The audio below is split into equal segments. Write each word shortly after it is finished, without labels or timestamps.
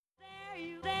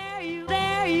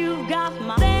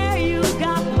there you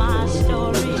got my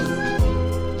story.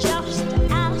 Just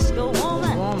ask a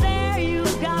woman. There you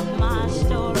got my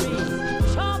story.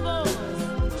 Troubles.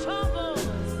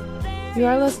 You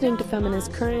are listening to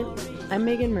Feminist Current. I'm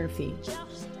Meghan Murphy.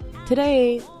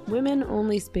 Today,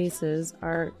 women-only spaces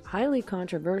are highly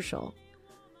controversial.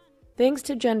 Thanks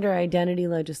to gender identity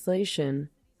legislation,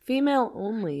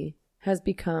 female-only has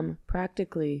become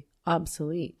practically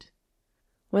obsolete.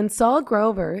 When Sall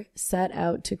Grover set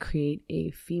out to create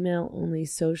a female-only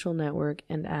social network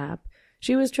and app,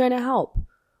 she was trying to help,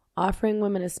 offering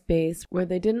women a space where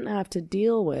they didn't have to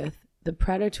deal with the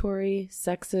predatory,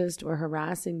 sexist, or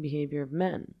harassing behavior of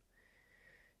men.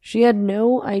 She had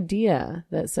no idea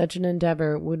that such an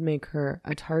endeavor would make her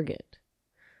a target.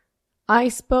 I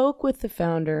spoke with the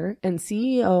founder and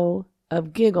CEO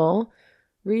of Giggle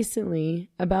recently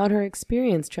about her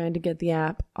experience trying to get the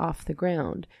app off the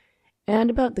ground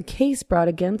and about the case brought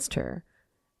against her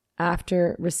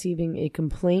after receiving a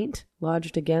complaint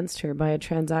lodged against her by a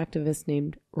trans activist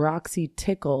named Roxy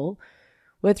Tickle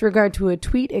with regard to a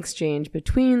tweet exchange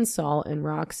between Sall and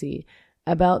Roxy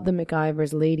about the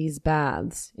McIvers ladies'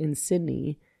 baths in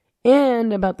Sydney,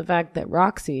 and about the fact that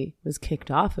Roxy was kicked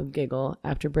off of Giggle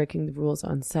after breaking the rules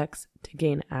on sex to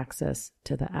gain access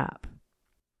to the app.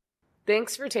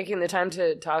 Thanks for taking the time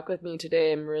to talk with me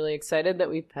today. I'm really excited that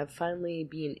we have finally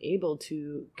been able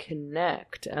to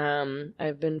connect.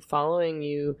 I've been following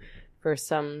you for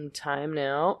some time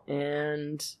now,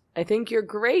 and I think you're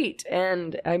great.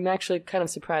 And I'm actually kind of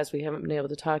surprised we haven't been able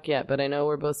to talk yet, but I know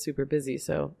we're both super busy,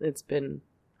 so it's been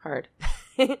hard.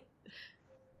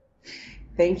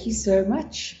 Thank you so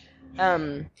much.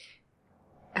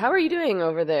 How are you doing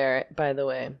over there, by the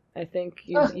way? I think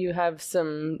you have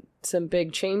some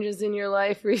big changes in your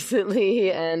life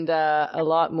recently and a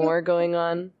lot more going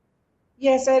on.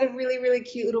 Yes, I had a really, really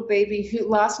cute little baby who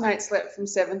last night slept from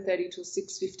 7:30 till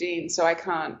 6:15, so I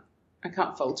can't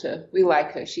fault her. We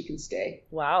like her. She can stay.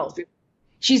 Wow.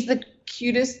 She's the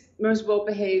cutest, most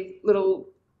well-behaved little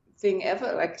thing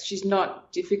ever. Like, she's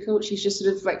not difficult. She's just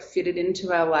sort of like fitted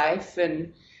into our life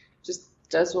and just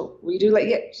does what we do. Like,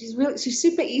 yeah, she's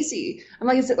super easy. I'm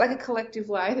like, is it like a collective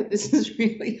lie that this is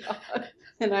really hard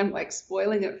and I'm like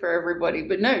spoiling it for everybody?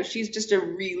 But no, she's just a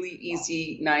really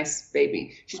easy, nice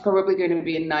baby. She's probably going to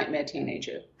be a nightmare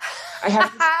teenager. I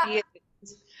have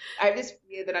this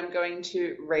fear that I'm going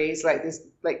to raise like this,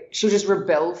 like she'll just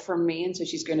rebel from me, and so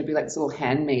she's going to be like this little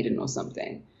handmaiden or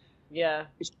something. Yeah.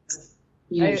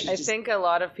 I think a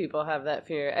lot of people have that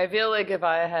fear. I feel like if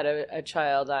I had a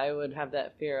child, I would have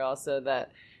that fear also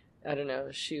that, I don't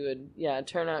know, she would,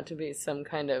 turn out to be some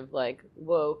kind of like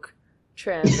woke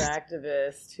trans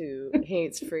activist who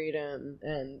hates freedom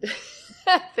and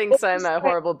thinks I'm a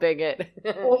horrible bigot.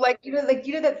 Or like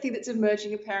that thing that's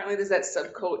emerging. Apparently, there's that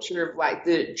subculture of like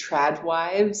the trad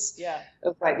wives. Yeah.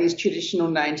 Of like these traditional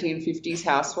 1950s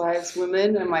housewives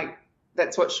women. And like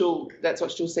that's what she'll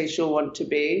say she'll want to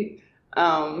be.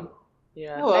 I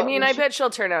mean, I bet she'll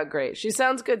turn out great. She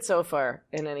sounds good so far,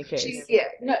 in any case.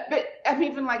 But I'm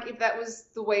even like, if that was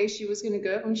the way she was going to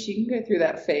go, when she can go through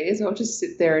that phase, I'll just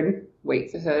sit there and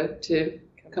wait for her to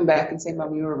come back and say,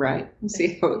 Mom, you were right. We'll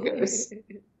see how it goes.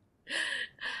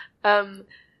 And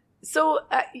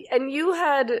you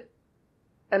had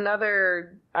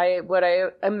another, what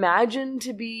I imagine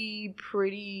to be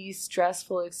pretty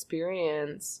stressful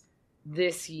experience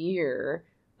this year.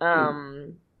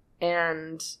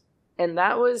 And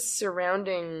that was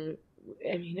surrounding,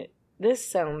 I mean, this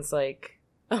sounds like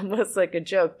almost like a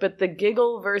joke, but the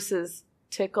Giggle versus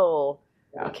Tickle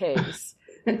case.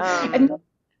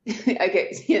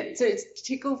 Okay, so it's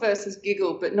Tickle versus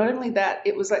Giggle, but not only that,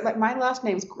 it was like my last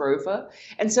name's Grover,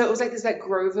 and so it was like there's like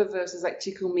Grover versus like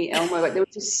Tickle Me Elmo. Like there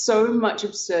was just so much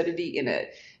absurdity in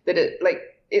it that it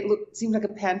seemed like a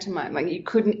pantomime. Like you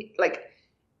couldn't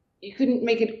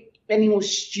make it any more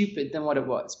stupid than what it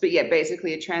was. But yeah,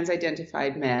 basically a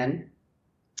trans-identified man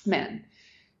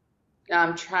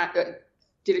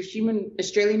did a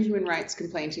Australian human rights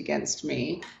complaint against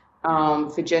me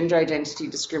for gender identity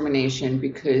discrimination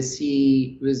because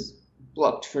he was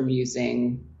blocked from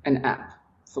using an app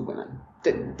for women.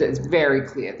 That's very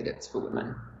clear that it's for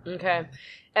women. Okay,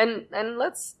 and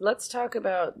let's talk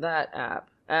about that app.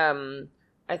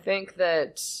 I think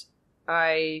that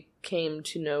I came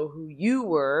to know who you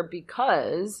were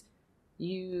because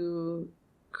you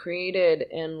created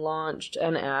and launched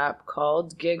an app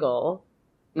called Giggle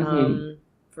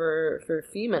for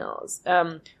females.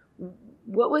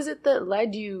 What was it that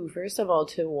led you, first of all,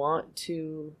 to want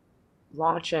to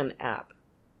launch an app?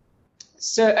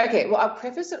 So, okay, well, I'll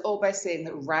preface it all by saying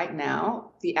that right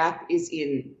now the app is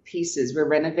in pieces. We're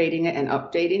renovating it and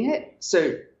updating it.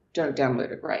 So don't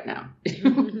download it right now.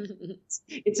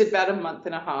 It's about a month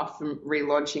and a half from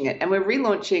relaunching it. And we're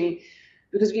relaunching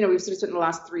because, we've sort of spent the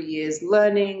last 3 years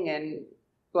learning and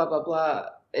blah, blah, blah.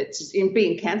 It's just in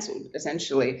being cancelled,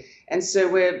 essentially. And so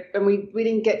we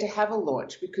didn't get to have a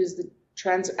launch because the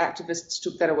trans activists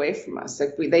took that away from us.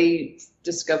 Like they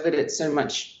discovered it so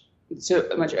much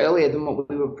earlier than what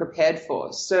we were prepared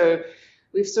for. So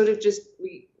we've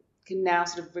we can now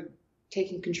sort of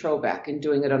taking control back and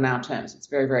doing it on our terms. It's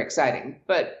very, very exciting.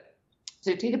 But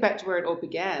to take it back to where it all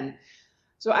began.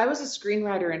 So I was a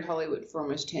screenwriter in Hollywood for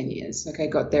almost 10 years. Like I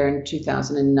got there in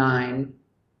 2009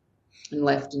 and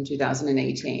left in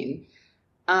 2018.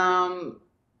 So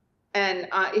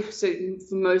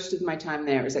for most of my time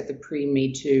there, it was like the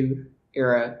pre-Me Too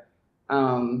era,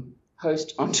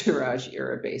 post Entourage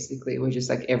era, basically, where just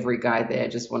like every guy there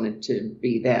just wanted to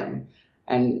be them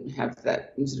and have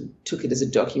that, and sort of took it as a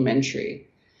documentary.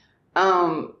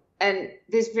 And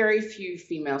there's very few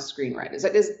female screenwriters.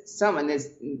 Like there's some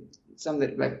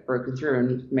that like broken through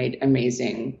and made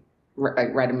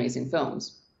write amazing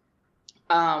films.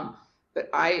 But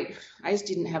I just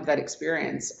didn't have that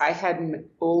experience. I had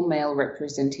all male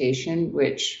representation,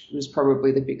 which was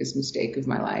probably the biggest mistake of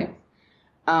my life.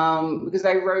 Because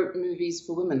I wrote movies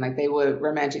for women, like they were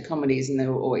romantic comedies, and they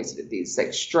were always these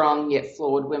like strong yet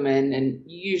flawed women. And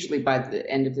usually by the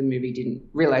end of the movie, didn't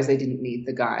realize they didn't need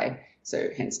the guy. So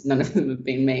hence none of them have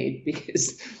been made,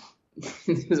 because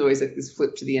there was always like this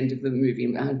flip to the end of the movie.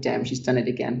 And, oh, damn, she's done it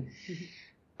again. Mm-hmm.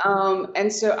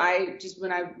 And so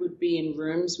when I would be in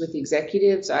rooms with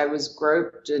executives, I was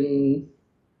groped and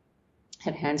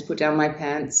had hands put down my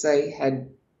pants. I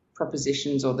had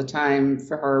propositions all the time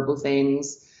for horrible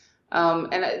things.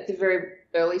 And at the very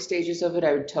early stages of it,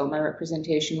 I would tell my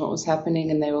representation what was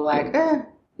happening, and they were like,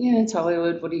 it's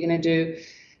Hollywood. What are you going to do?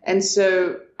 And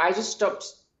so I just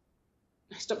stopped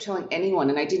telling anyone,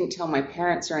 and I didn't tell my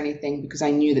parents or anything because I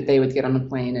knew that they would get on a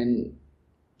plane and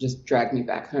just drag me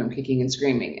back home kicking and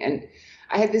screaming. And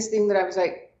I had this thing that I was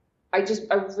like, I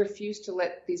refused to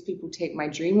let these people take my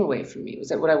dream away from me. It was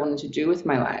like what I wanted to do with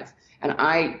my life. And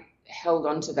I held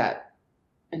on to that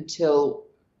until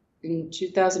in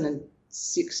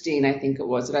 2016, I think it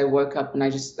was, that I woke up and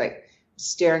I just like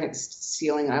staring at the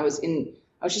ceiling. I was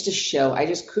just a shell. I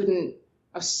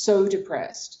was so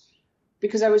depressed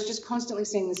because I was just constantly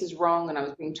saying this is wrong, and I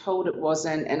was being told it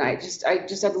wasn't. And I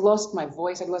had lost my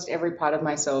voice. I'd lost every part of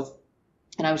myself.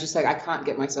 And I was just like, I can't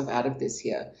get myself out of this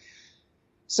here.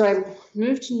 So I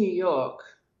moved to New York,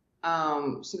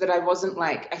 so that I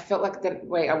felt like that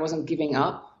way I wasn't giving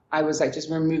up. I was like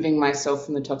just removing myself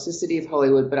from the toxicity of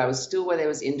Hollywood, but I was still where there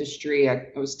was industry.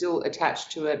 I was still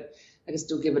attached to it. I could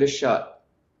still give it a shot,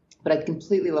 but I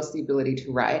completely lost the ability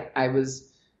to write. I'd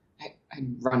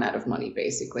run out of money,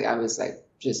 basically. I was like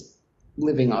just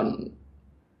living on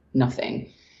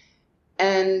nothing.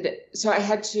 And so I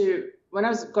had to, when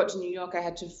I got to New York, I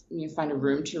had to find a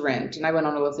room to rent, and I went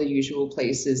on all of the usual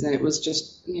places, and it was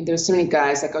just, there were so many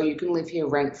guys like, oh, you can live here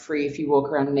rent free if you walk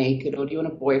around naked, or do you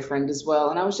want a boyfriend as well?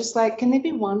 And I was just like, can there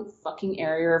be one fucking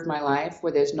area of my life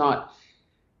where there's not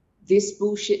this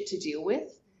bullshit to deal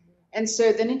with? And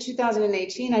so then in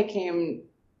 2018, I came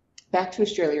back to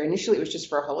Australia. Initially, it was just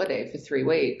for a holiday for 3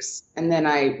 weeks, and then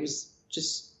I was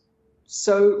just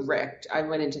so wrecked. I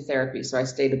went into therapy, so I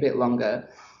stayed a bit longer.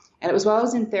 And it was while I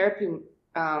was in therapy,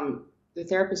 the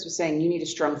therapist was saying, you need a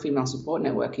strong female support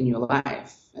network in your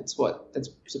life. That's one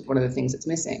of the things that's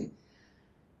missing.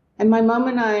 And my mum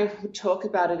and I would talk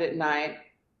about it at night.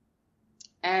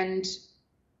 And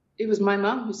it was my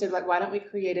mum who said, like, why don't we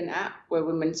create an app where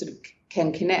women sort of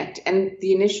can connect? And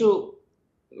the initial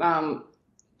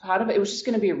part of it was just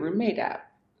going to be a roommate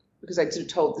app, because I'd sort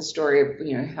of told the story of,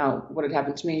 what had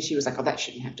happened to me. She was like, oh, that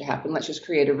shouldn't have to happen. Let's just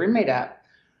create a roommate app.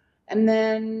 And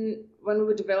then when we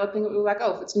were developing it, we were like,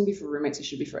 oh, if it's going to be for roommates, it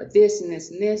should be for this and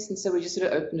this and this. And so we just sort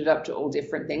of opened it up to all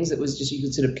different things. It was just, you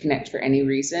could sort of connect for any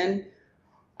reason.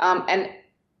 And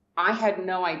I had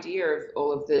no idea of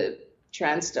all of the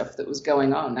trans stuff that was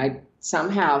going on. I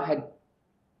somehow had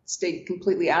stayed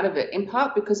completely out of it, in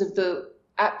part because of the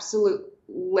absolute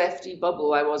lefty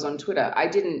bubble I was on Twitter. I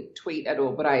didn't tweet at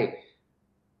all, but I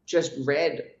just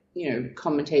read,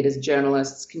 commentators,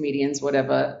 journalists, comedians,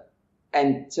 whatever.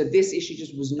 And so this issue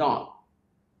just was not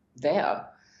there.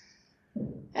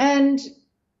 And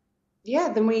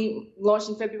yeah, then we launched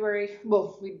in February.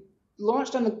 Well, we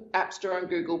launched on the App Store and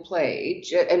Google Play,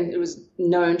 and it was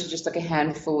known to just like a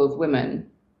handful of women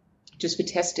just for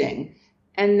testing.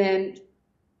 And then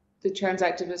the trans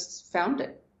activists found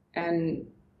it, and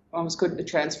almost called a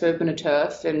transphobe and a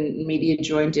TERF, and media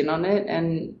joined in on it,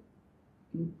 and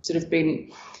sort of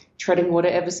been treading water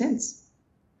ever since.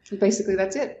 Basically,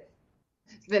 that's it.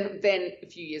 Then a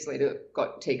few years later,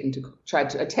 tried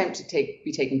to attempt to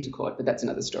be taken to court, but that's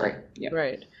another story. Yeah.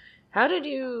 Right. How did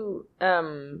you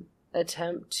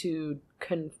attempt to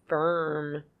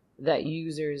confirm that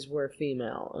users were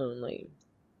female only?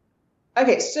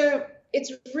 Okay, so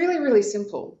it's really, really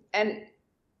simple. And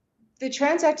the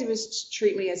trans activists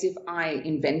treat me as if I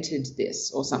invented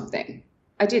this or something.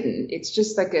 I didn't. It's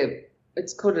just like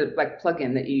it's called a like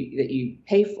plugin that you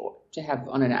pay for to have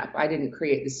on an app. I didn't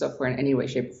create this software in any way,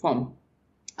 shape, or form.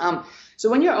 So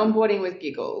when you're onboarding with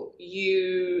Giggle,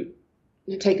 you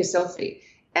take a selfie,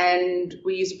 and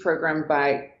we use a program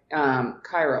by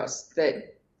Kairos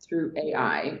that through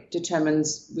AI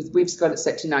determines, we've got it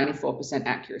set to 94%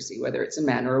 accuracy, whether it's a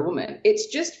man or a woman. It's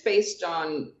just based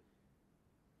on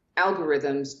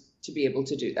algorithms to be able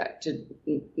to do that to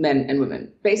men and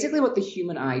women. Basically what the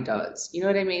human eye does. You know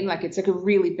what I mean? Like it's like a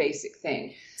really basic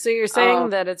thing. So you're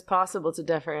saying that it's possible to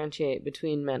differentiate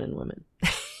between men and women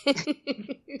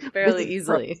fairly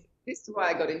easily. This is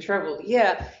why I got in trouble.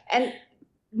 Yeah. And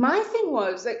my thing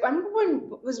was, like, I remember when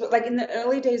it was like in the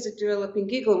early days of developing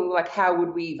Giggle, and we were like, how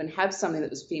would we even have something that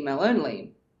was female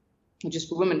only, or just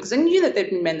for women? Because I knew that there'd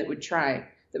be men that would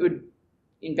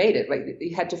invade it. Like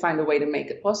you had to find a way to make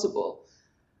it possible.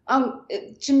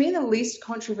 To me, the least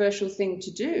controversial thing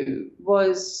to do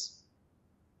was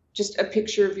just a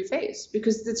picture of your face,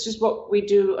 because that's just what we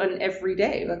do on every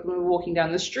day. Like when we're walking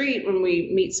down the street, when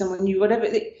we meet someone new, whatever,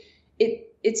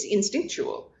 it's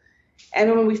instinctual.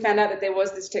 And when we found out that there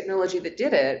was this technology that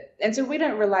did it, and so we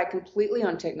don't rely completely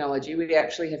on technology, we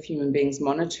actually have human beings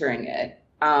monitoring it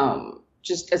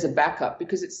just as a backup,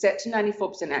 because it's set to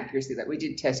 94% accuracy. That we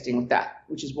did testing with that,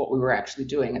 which is what we were actually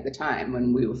doing at the time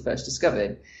when we were first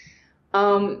discovered.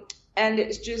 And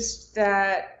it's just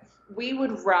that we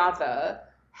would rather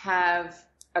have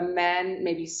a man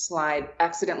maybe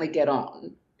accidentally get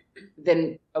on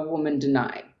than a woman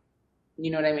deny.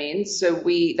 You know what I mean? So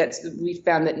we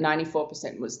found that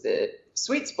 94% was the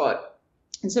sweet spot.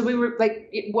 And so we were like,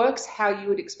 it works how you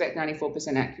would expect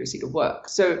 94% accuracy to work.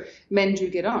 So men do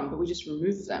get on, but we just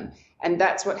remove them. And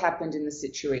that's what happened in the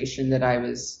situation that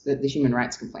the human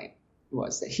rights complaint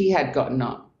was, that he had gotten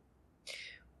on.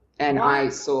 And when I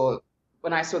saw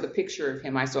the picture of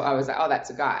him, I was like, oh, that's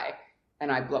a guy.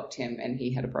 And I blocked him, and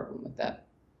he had a problem with that.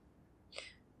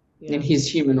 Yeah. In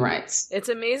his human rights. It's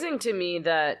amazing to me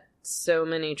that so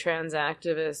many trans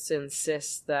activists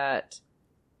insist that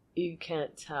you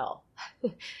can't tell,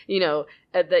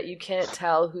 that you can't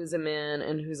tell who's a man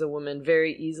and who's a woman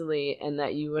very easily, and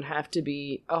that you would have to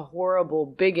be a horrible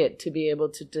bigot to be able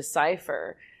to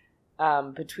decipher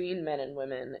between men and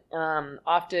women.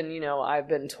 Often, I've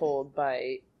been told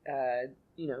by,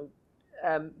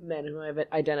 men who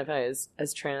identify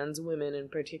as trans women in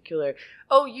particular,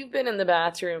 oh, you've been in the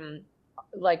bathroom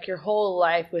like your whole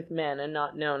life with men and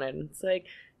not known it. And it's like,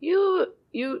 you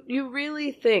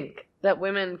really think that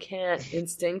women can't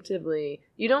instinctively,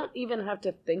 you don't even have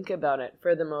to think about it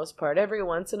for the most part. Every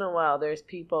once in a while there's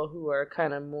people who are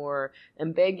kind of more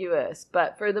ambiguous,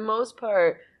 but for the most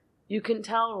part you can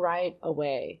tell right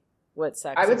away what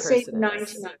sex I would a say person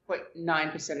is.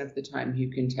 99.9% of the time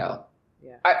you can tell.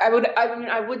 Yeah. I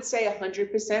would say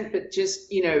 100%, but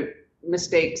just,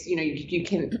 mistakes, you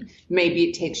can, maybe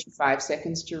it takes you 5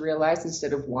 seconds to realize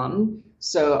instead of 1.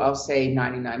 So I'll say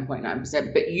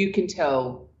 99.9%, but you can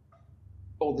tell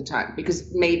all the time,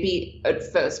 because maybe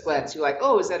at first glance you're like,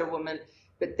 oh, is that a woman?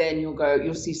 But then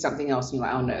you'll see something else and you're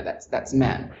like, oh no, that's a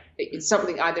man. It's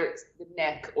something, either it's the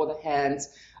neck or the hands.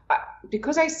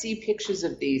 Because I see pictures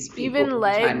of these people even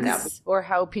legs now, or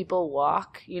how people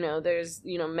walk, there's,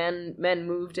 men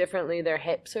move differently, their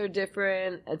hips are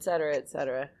different, et cetera, et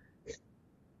cetera.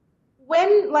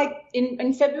 When, like,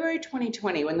 in February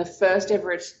 2020, when the first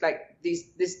ever, like,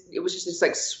 it was just this,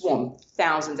 like, swamp,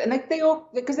 thousands, and, like, they all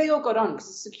got on, because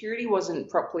the security wasn't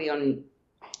properly in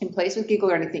place with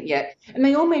Giggle or anything yet, and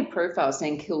they all made profiles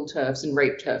saying kill TERFs and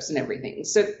rape TERFs and everything.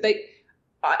 So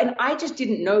and I just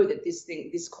didn't know that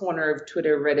this corner of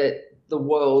Twitter, Reddit, the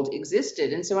world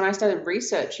existed. And so when I started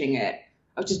researching it,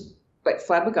 I was just, like,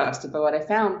 flabbergasted by what I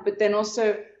found. But then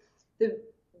also the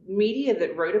media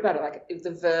that wrote about it, like The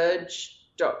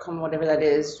Verge.com, whatever that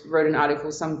is, wrote an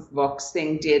article, some Vox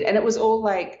thing did, and it was all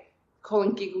like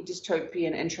calling Giggle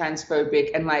dystopian and transphobic,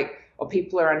 and like, or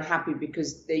people are unhappy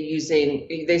because they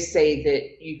say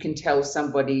that you can tell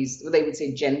they would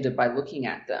say gender by looking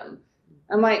at them.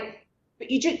 I'm like,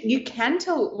 but you can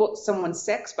tell what someone's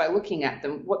sex by looking at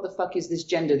them. What the fuck is this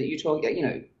gender that you're talking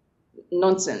about?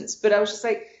 Nonsense. But I was just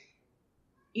like,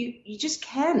 you just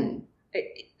can.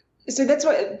 So that's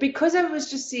what, because I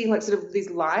was just seeing like sort of these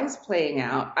lies playing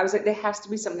out, I was like, there has to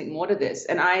be something more to this.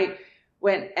 And I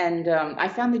went and I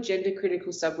found the gender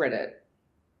critical subreddit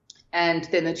and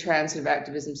then the trans sort of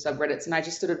activism subreddits. And I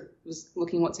just sort of was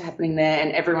looking what's happening there,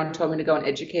 and everyone told me to go and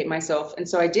educate myself. And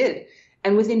so I did.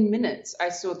 And within minutes, I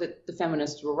saw that the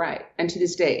feminists were right. And to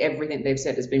this day, everything they've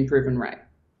said has been proven right.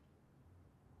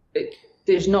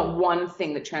 There's not one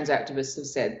thing that trans activists have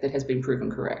said that has been proven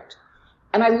correct.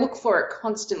 And I look for it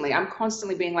constantly. I'm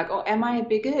constantly being like, oh, am I a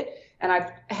bigot? And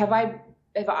have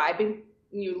I been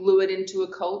lured into a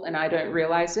cult and I don't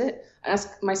realize it? I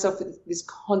ask myself this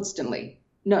constantly.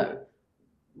 No,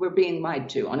 we're being lied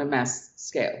to on a mass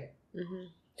scale. Mm-hmm.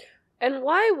 And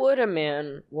why would a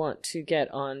man want to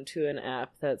get onto an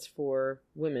app that's for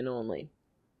women only?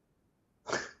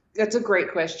 That's a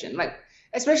great question. Like,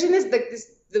 especially in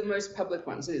this the most public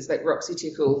one. So there's like Roxy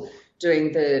Tickle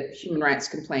doing the human rights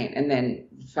complaint and then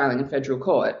filing in federal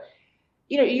court.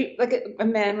 You know, you like a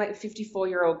man, like a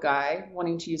 54-year-old guy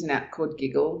wanting to use an app called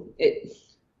Giggle.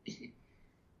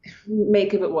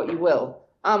 Make of it what you will.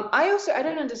 I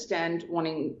don't understand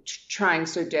trying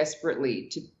so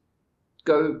desperately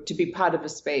to be part of a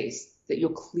space that you're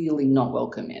clearly not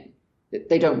welcome in.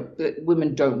 That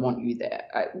women don't want you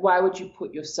there. Why would you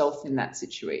put yourself in that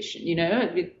situation? You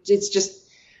know, it's just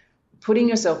putting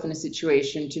yourself in a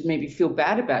situation to maybe feel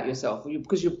bad about yourself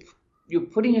because you're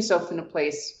putting yourself in a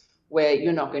place where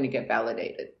you're not going to get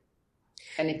validated.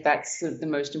 And if that's sort of the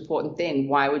most important thing,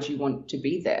 why would you want to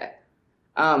be there?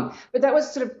 But that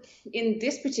was sort of in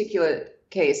this particular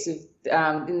case of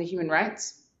in the human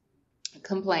rights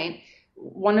complaint.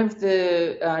 One of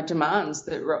the demands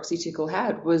that Roxy Tickle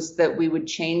had was that we would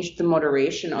change the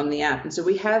moderation on the app. And so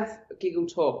we have Giggle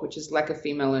Talk, which is like a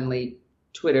female-only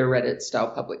Twitter, Reddit style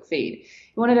public feed.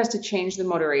 He wanted us to change the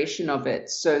moderation of it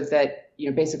so that, you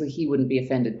know, basically he wouldn't be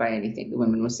offended by anything the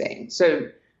women were saying. So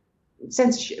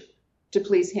censorship to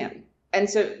please him. And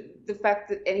so the fact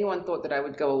that anyone thought that I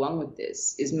would go along with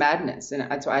this is madness. And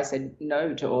that's why I said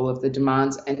no to all of the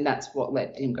demands. And that's what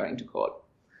led to him going to court.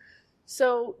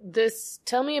 So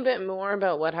tell me a bit more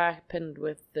about what happened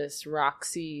with this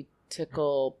Roxy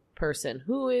Tickle person.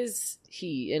 Who is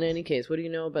he in any case? What do you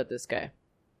know about this guy?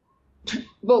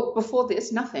 Well, before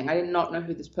this, nothing. I did not know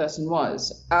who this person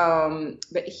was.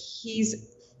 But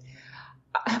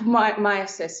my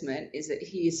assessment is that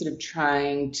he is sort of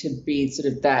trying to be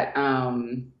sort of that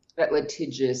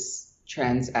litigious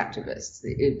trans activist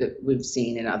that we've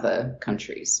seen in other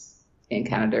countries, in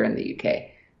Canada and the UK.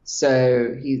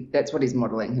 So that's what he's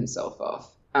modeling himself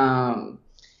off.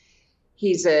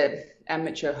 He's an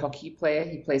amateur hockey player.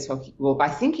 He plays hockey. Well, I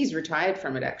think he's retired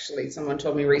from it, actually. Someone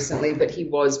told me recently, but he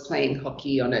was playing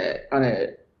hockey on a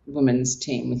women's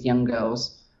team with young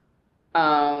girls.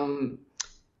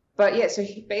 But yeah, so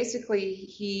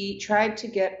he tried to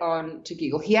get on to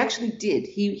Giggle. He actually did.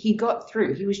 He got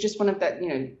through. He was just one of that, you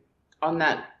know, on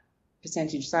that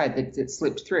percentage side that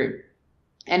slipped through.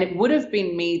 And it would have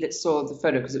been me that saw the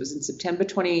photo because it was in September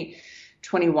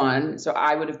 2021. So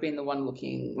I would have been the one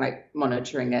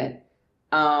monitoring it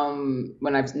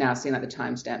when I've now seen like the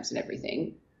timestamps and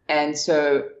everything. And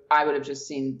so I would have just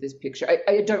seen this picture.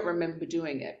 I don't remember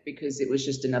doing it because it was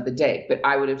just another day, but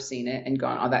I would have seen it and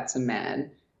gone, oh, that's a man,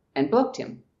 and blocked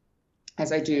him,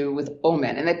 as I do with all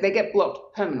men. And they get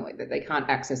blocked permanently, that they can't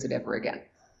access it ever again.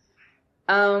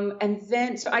 And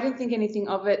then, so I didn't think anything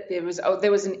of it. There was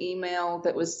an email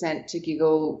that was sent to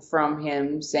Giggle from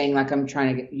him saying like, I'm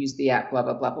trying to use the app, blah,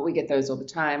 blah, blah. But we get those all the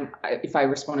time. If I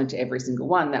responded to every single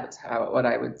one, that's what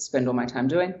I would spend all my time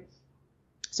doing.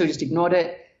 So we just ignored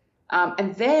it.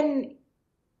 And then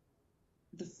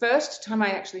the first time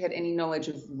I actually had any knowledge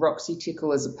of Roxy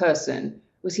Tickle as a person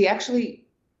was he actually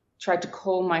tried to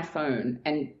call my phone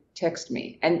and text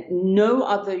me, and no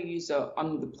other user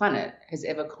on the planet has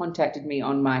ever contacted me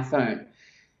on my phone.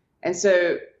 And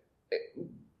so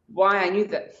why I knew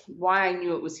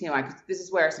it was him, this is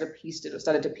where I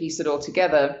started to piece it all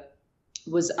together,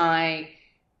 was I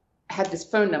had this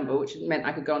phone number, which meant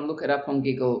I could go and look it up on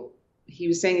Giggle. He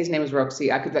was saying his name was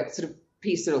Roxy. I could like sort of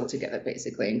piece it all together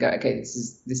basically and go, okay, this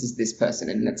is this person,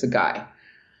 and it's a guy.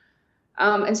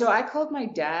 And so I called my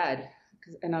dad,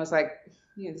 and I was like,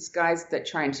 you know, this guy's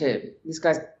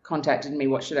contacted me.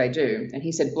 What should I do? And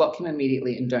he said, block him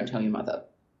immediately and don't tell your mother,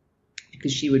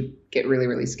 because she would get really,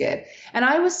 really scared. And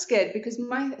I was scared because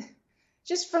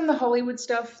just from the Hollywood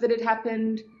stuff that had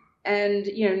happened, and,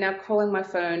 you know, now calling my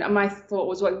phone, and my thought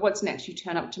was, like, what's next? You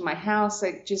turn up to my house?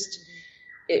 Like,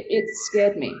 it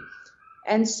scared me.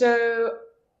 And so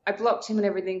I blocked him and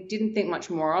everything, didn't think much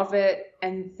more of it.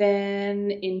 And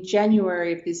then in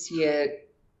January of this year,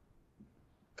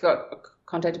 got a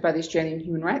contacted by the Australian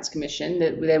Human Rights Commission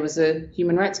that there was a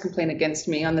human rights complaint against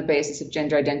me on the basis of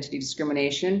gender identity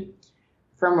discrimination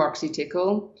from Roxy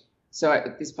Tickle. So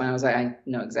at this point, I was like, I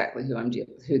know exactly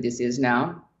who this is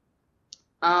now.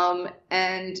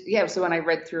 And yeah, so when I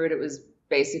read through it, it was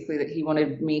basically that he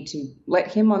wanted me to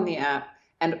let him on the app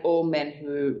and all men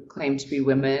who claim to be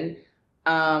women.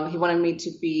 He wanted me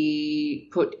to be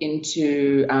put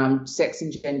into sex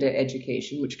and gender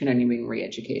education, which can only mean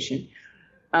re-education,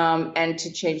 and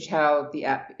to change how the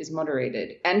app is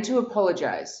moderated, and to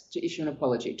issue an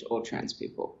apology to all trans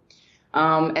people.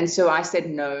 And so I said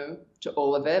no to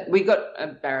all of it. We got a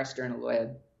barrister and a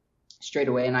lawyer straight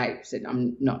away, and I said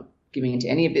I'm not giving into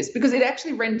any of this because it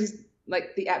actually renders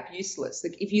like the app useless.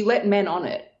 Like if you let men on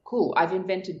it, cool, I've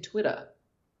invented Twitter.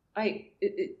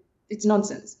 It's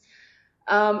nonsense.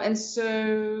 And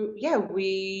so, yeah,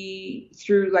 we,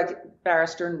 through like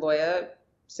barrister and lawyer,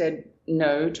 said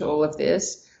no to all of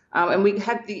this. And we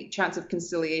had the chance of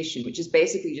conciliation, which is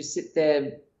basically just sit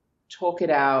there, talk it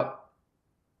out.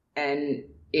 And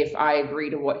if I agree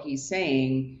to what he's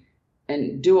saying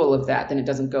and do all of that, then it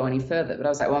doesn't go any further. But I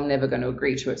was like, well, I'm never going to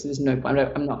agree to it. So there's no point.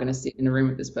 I'm not going to sit in a room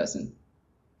with this person.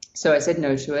 So I said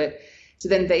no to it. So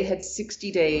then they had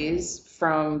 60 days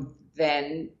from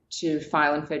then to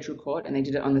file in federal court, and they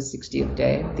did it on the 60th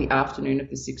day, the afternoon of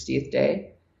the 60th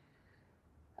day.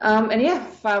 And yeah,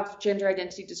 filed for gender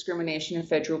identity discrimination in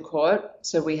federal court.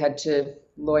 So we had to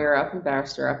lawyer up and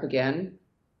barrister up again.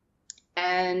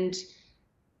 And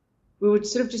we were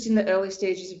sort of just in the early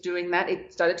stages of doing that.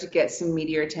 It started to get some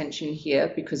media attention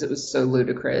here because it was so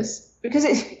ludicrous. Because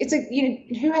it's a, you know,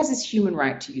 who has this human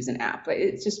right to use an app? Like,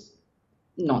 it's just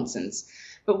nonsense.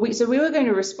 But we were going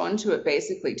to respond to it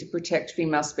basically to protect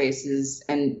female spaces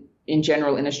and in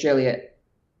general in Australia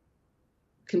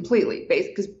completely.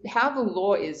 Because how the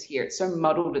law is here, it's so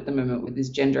muddled at the moment with this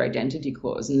gender identity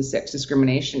clause in the Sex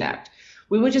Discrimination Act.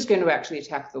 We were just going to actually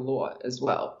attack the law as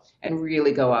well and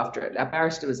really go after it. Our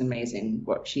barrister was amazing,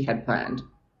 what she had planned,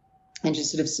 and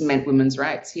just sort of cement women's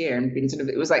rights here. And been sort of,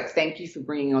 it was like, thank you for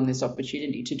bringing on this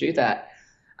opportunity to do that.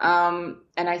 And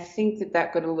I think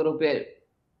that got a little bit,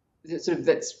 sort of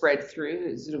that spread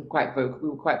through, sort of quite vocal. We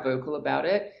were quite vocal about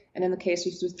it, and then the case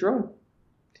was withdrawn.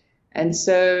 And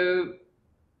so,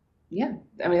 yeah,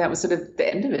 I mean, that was sort of the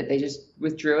end of it. They just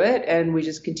withdrew it, and we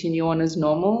just continue on as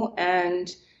normal,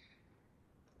 and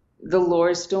the law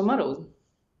is still muddled.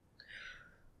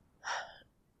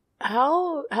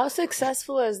 How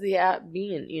successful has the app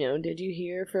been? You know, did you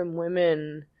hear from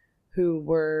women who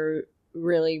were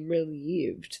really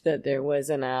relieved that there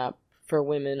was an app for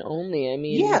women only? I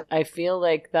mean, yeah. I feel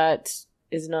like that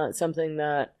is not something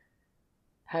that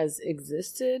has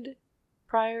existed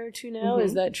prior to now. Mm-hmm.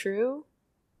 Is that true?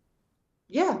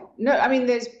 Yeah. No, I mean,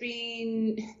 there's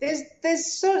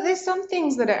some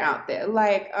things that are out there,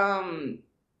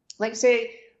 like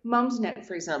say Mumsnet,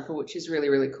 for example, which is really,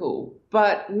 really cool,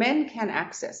 but men can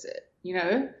access it, you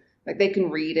know, like they can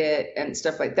read it and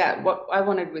stuff like that. What I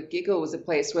wanted with Giggle was a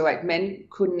place where like men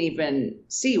couldn't even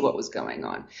see what was going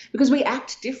on, because we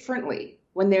act differently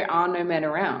when there are no men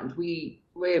around.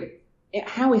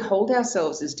 How we hold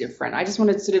ourselves is different. I just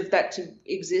wanted sort of that to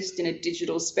exist in a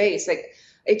digital space. Like,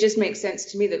 it just makes sense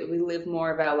to me that we live more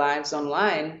of our lives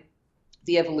online.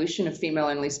 The evolution of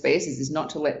female-only spaces is not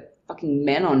to let fucking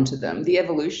men onto them. The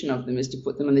evolution of them is to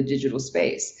put them in the digital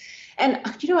space. And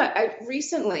you know what?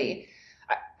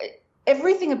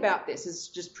 Everything about this has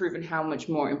just proven how much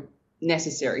more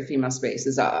necessary female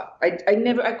spaces are. I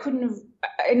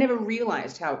never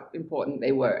realized how important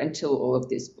they were until all of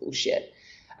this bullshit.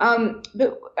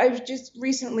 But I've just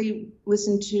recently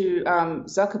listened to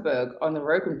Zuckerberg on the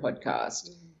Rogan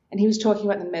podcast, and he was talking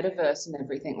about the metaverse and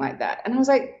everything like that. And I was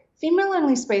like,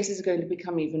 female-only spaces are going to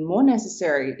become even more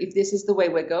necessary if this is the way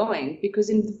we're going, because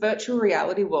in the virtual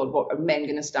reality world, what, are men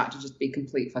going to start to just be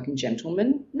complete fucking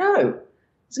gentlemen? No.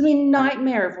 It's going to be a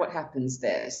nightmare of what happens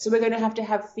there. So we're going to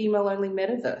have female-only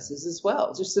metaverses as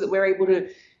well, just so that we're able to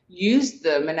use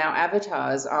them, and our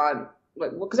avatars aren't,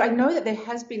 because I know that there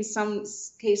has been some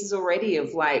cases already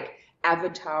of like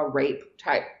avatar rape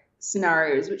type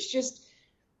scenarios, which just,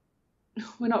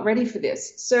 we're not ready for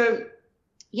this. So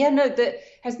yeah, no,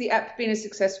 has the app been as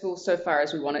successful so far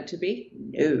as we want it to be?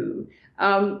 No.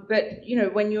 But you know,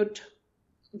 when you're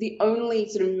the only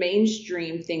sort of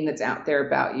mainstream thing that's out there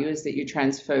about you is that you're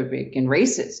transphobic and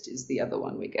racist, is the other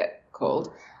one we get called.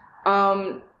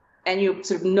 And you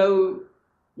sort of no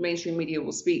mainstream media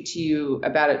will speak to you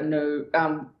about it. No,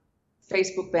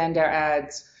 Facebook banned our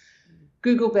ads.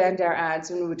 Google banned our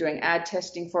ads when we were doing ad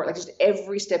testing for it. Like just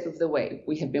every step of the way,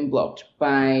 we have been blocked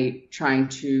by trying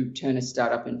to turn a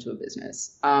startup into a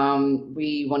business.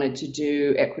 We wanted to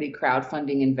do equity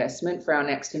crowdfunding investment for our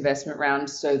next investment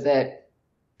round so that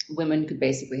women could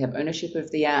basically have ownership of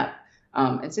the app.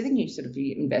 And so then you sort of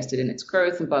be invested in its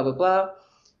growth and blah, blah, blah.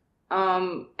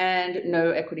 And no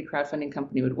equity crowdfunding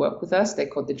company would work with us. They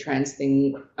called the trans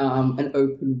thing an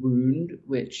open wound,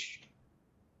 which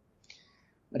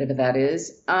whatever that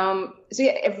is. So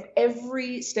yeah,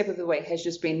 every step of the way has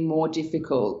just been more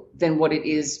difficult than what it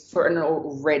is for an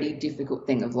already difficult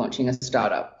thing of launching a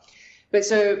startup. But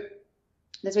so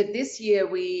that's why this year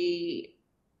we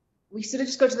sort of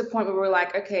just got to the point where we're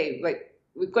like, okay, like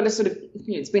we've got to sort of,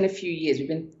 it's been a few years. We've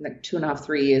been like 2.5,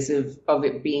 3 years of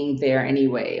it being there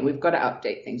anyway. And we've got to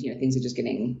update things. Things are just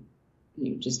getting,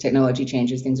 just technology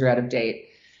changes, things are out of date.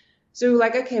 So we're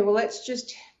like, okay, well, let's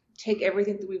just take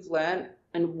everything that we've learned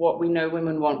and what we know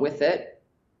women want with it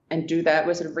and do that.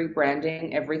 We're sort of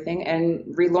rebranding everything and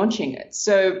relaunching it.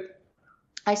 So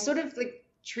I sort of like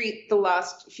treat the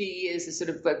last few years as sort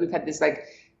of like we've had this like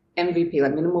MVP,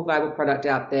 like minimal viable product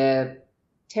out there,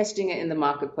 testing it in the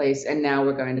marketplace, and now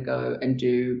we're going to go and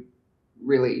do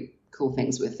really cool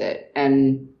things with it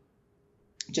and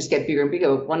just get bigger and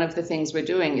bigger. One of the things we're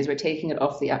doing is we're taking it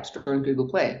off the App Store and Google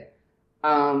Play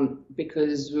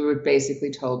because we were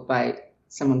basically told by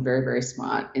someone very, very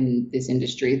smart in this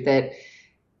industry that,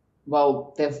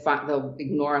 well, they'll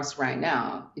ignore us right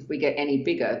now. If we get any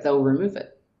bigger, they'll remove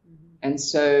it. And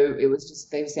so it was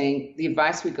just, they were saying the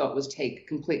advice we got was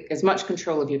take as much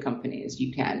control of your company as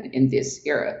you can in this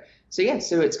era. So yeah,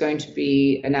 so it's going to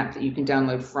be an app that you can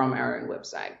download from our own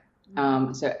website.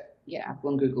 So yeah,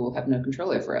 Apple and Google will have no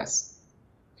control over us.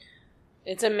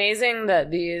 It's amazing that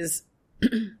these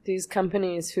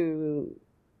companies who,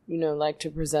 like to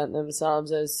present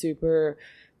themselves as super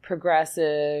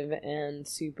progressive and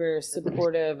super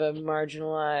supportive of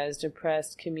marginalized,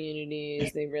 oppressed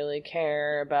communities. They really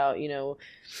care about,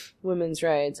 women's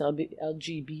rights,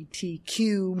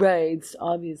 LGBTQ rights,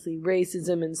 obviously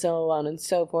racism and so on and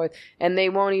so forth. And they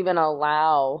won't even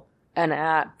allow an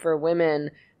app for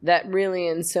women that really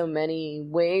in so many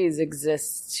ways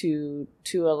exists to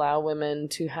allow women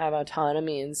to have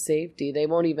autonomy and safety. They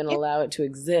won't even allow it to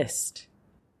exist.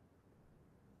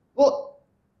 Well,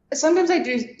 sometimes I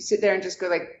do sit there and just go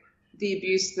like the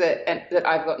abuse that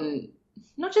I've gotten,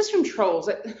 not just from trolls.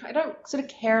 I don't sort of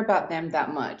care about them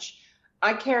that much.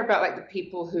 I care about like the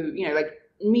people who, like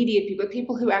media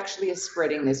people who actually are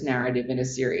spreading this narrative in a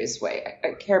serious way.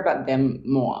 I care about them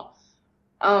more.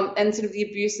 And sort of the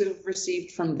abuse that I've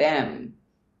received from them.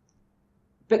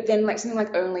 But then like something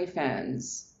like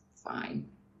OnlyFans, fine.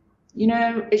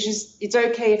 It's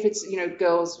okay if it's,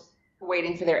 girls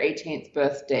waiting for their 18th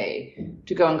birthday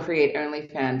to go and create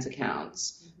OnlyFans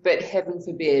accounts. But heaven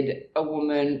forbid a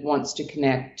woman wants to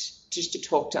connect just to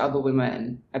talk to other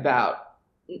women about,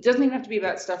 it doesn't even have to be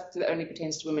about stuff that only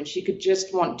pertains to women. She could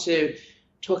just want to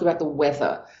talk about the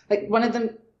weather. Like one of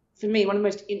the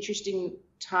most interesting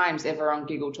times ever on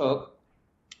Giggle Talk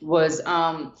was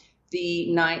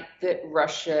the night that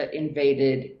Russia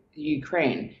invaded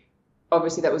Ukraine.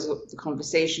 Obviously that was what the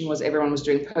conversation was. Everyone was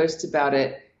doing posts about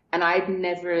it. And I'd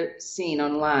never seen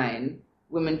online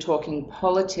women talking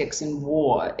politics and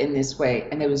war in this way.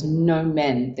 And there was no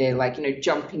men there, like,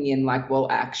 jumping in like, well,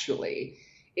 actually,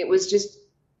 it was just,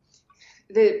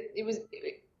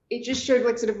 it just showed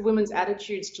like sort of women's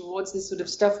attitudes towards this sort of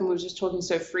stuff. And we were just talking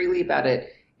so freely about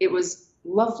it. It was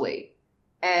lovely.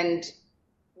 And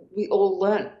we all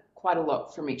learned quite a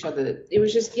lot from each other. It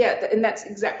was just, yeah. And that's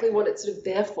exactly what it's sort of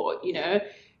there for,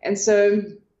 And so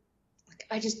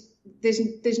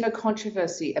there's no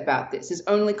controversy about this. There's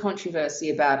only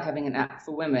controversy about having an app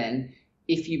for women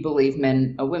if you believe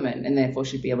men are women and therefore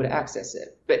should be able to access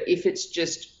it. But if it's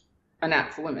just an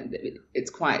app for women,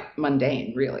 it's quite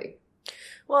mundane, really.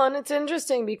 Well, and it's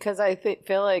interesting because I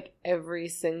feel like every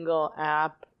single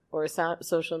app or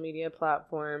social media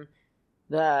platform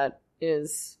that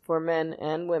is for men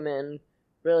and women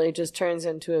really just turns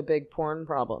into a big porn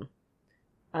problem.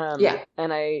 Yeah.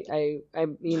 And I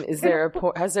mean, has there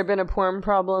been a porn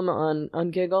problem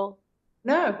on Giggle?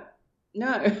 No.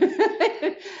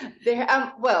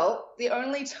 Well, the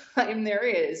only time there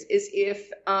is if,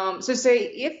 say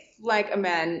if like a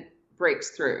man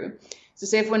breaks through, so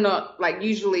say if we're not like,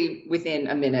 usually within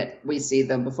a minute we see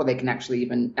them before they can actually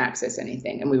even access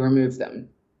anything and we remove them.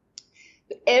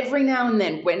 But every now and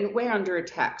then when we're under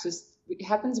attack, so it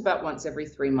happens about once every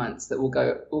 3 months that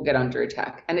we'll get under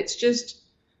attack. And it's just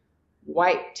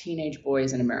white teenage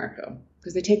boys in America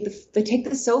because they take the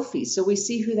selfies, so we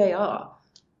see who they are.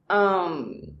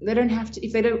 They don't have to,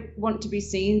 if they don't want to be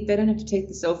seen, they don't have to take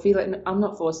the selfie. Like, I'm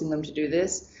not forcing them to do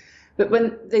this. But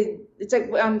it's like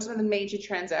some of the major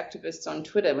trans activists on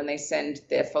Twitter, when they send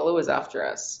their followers after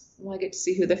us, well, I get to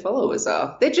see who their followers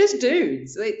are. They're just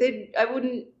dudes. They're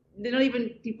not even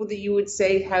people that you would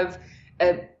say have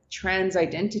a trans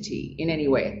identity in any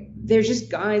way. They're just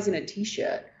guys in a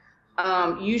t-shirt,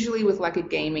 usually with like a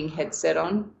gaming headset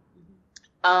on,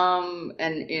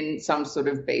 and in some sort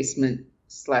of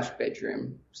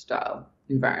basement/bedroom style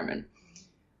environment.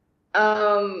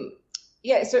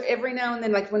 Yeah, so every now and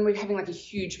then, like when we're having like a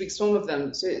huge big storm of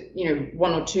them, so,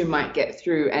 one or two might get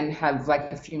through and have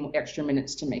like a few more extra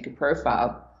minutes to make a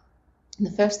profile. And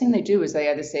the first thing they do is they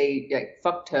either say like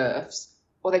 "fuck TERFs,"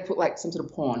 or they put like some sort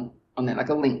of porn on there, like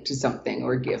a link to something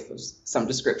or a GIF of some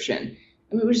description.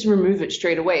 And we just remove it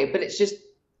straight away. But it just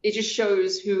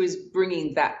shows who is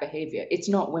bringing that behavior. It's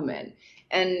not women.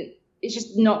 And it's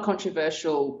just not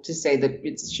controversial to say that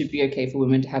it should be okay for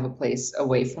women to have a place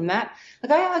away from that.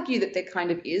 Like, I argue that there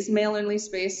kind of is male-only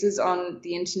spaces on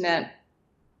the internet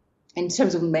in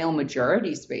terms of male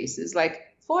majority spaces,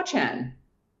 like 4chan.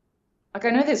 Like,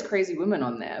 I know there's crazy women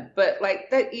on there, but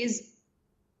like that is,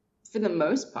 for the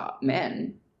most part,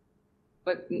 men.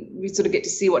 But we sort of get to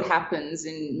see what happens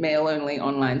in male-only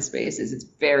online spaces. It's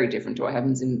very different to what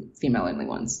happens in female-only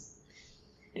ones.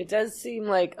 It does seem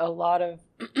like a lot of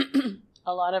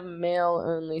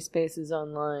male-only spaces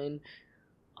online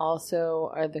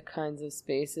also are the kinds of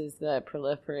spaces that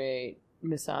proliferate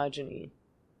misogyny.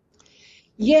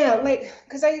 Yeah, like,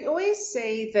 because I always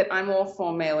say that I'm all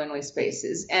for male-only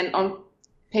spaces, and on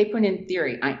paper and in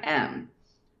theory, I am.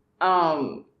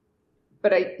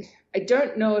 But I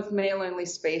don't know if male-only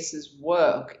spaces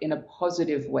work in a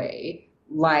positive way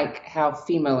like how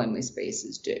female-only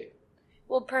spaces do.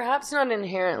 Well, perhaps not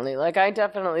inherently. Like, I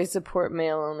definitely support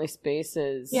male-only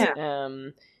spaces. Yeah.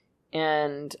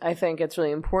 And I think it's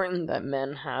really important that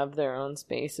men have their own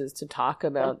spaces to talk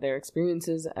about their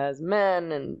experiences as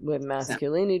men and with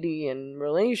masculinity and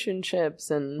relationships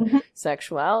and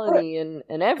sexuality and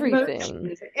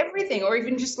everything. Everything, or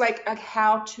even just like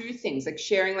how-to things, like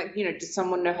sharing, like, does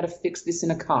someone know how to fix this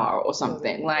in a car or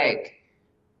something? Like,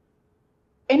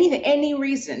 anything, any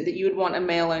reason that you would want a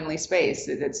male-only space,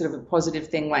 that's sort of a positive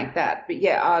thing like that. But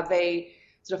yeah, are they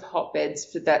sort of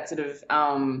hotbeds for that sort of,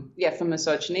 for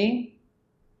misogyny?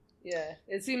 Yeah,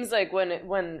 it seems like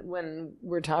when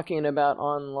we're talking about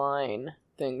online,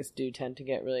 things do tend to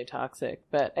get really toxic.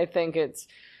 But I think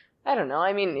I don't know.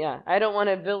 I mean, yeah, I don't want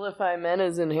to vilify men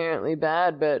as inherently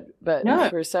bad, but no.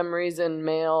 For some reason,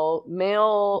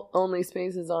 male-only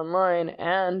spaces online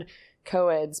and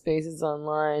co-ed spaces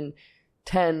online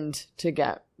tend to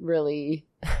get really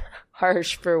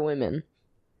harsh for women.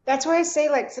 That's why I say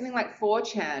like something like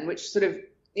 4chan, which sort of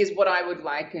is what I would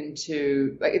liken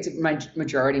to, like, it's a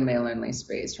majority male-only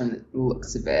space from the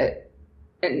looks of it,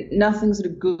 and nothing sort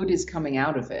of good is coming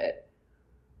out of it.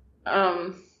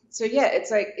 So yeah, it's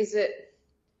like,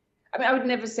 I would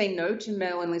never say no to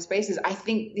male-only spaces. I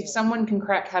think if someone can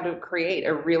crack how to create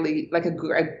a really, like a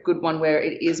good one where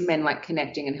it is men like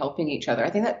connecting and helping each other, I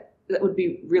think that would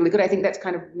be really good. I think that's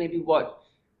kind of maybe what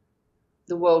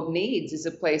the world needs, is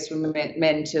a place for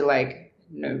men to, like,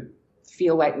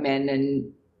 feel like men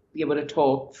and be able to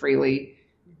talk freely.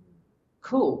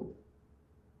 Cool.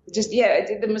 Just,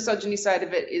 yeah, the misogyny side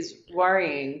of it is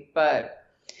worrying, but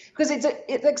because it's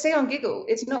like, say on Giggle,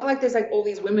 it's not like there's like all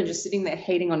these women just sitting there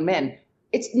hating on men.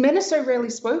 Men are so rarely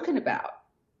spoken about.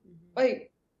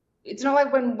 Like, it's not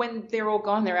like when they're all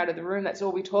gone, they're out of the room, that's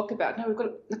all we talk about. No, we've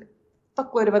got like a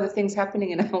fuckload of other things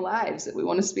happening in our lives that we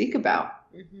want to speak about.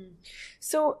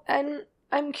 So, and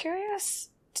I'm curious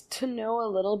to know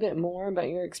a little bit more about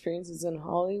your experiences in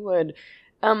Hollywood.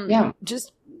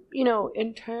 Just,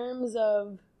 in terms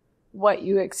of what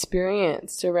you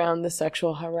experienced around the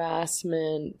sexual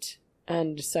harassment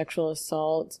and sexual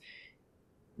assault,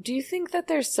 do you think that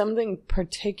there's something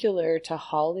particular to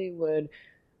Hollywood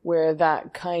where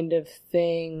that kind of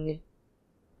thing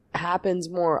happens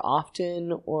more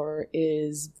often or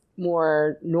is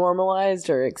more normalized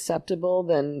or acceptable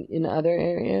than in other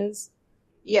areas?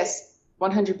 Yes,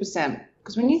 100%.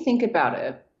 Because when you think about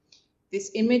it, this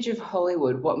image of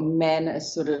Hollywood, what men are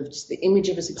sort of, just the image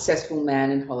of a successful man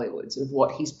in Hollywood, sort of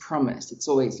what he's promised. It's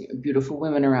always beautiful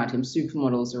women around him,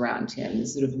 supermodels around him,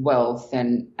 sort of wealth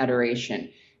and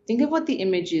adoration. Think of what the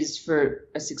image is for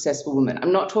a successful woman.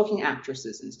 I'm not talking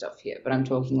actresses and stuff here, but I'm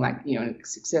talking like, a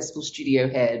successful studio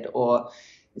head or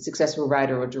a successful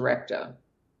writer or director.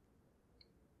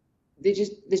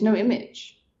 There's no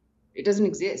image. It doesn't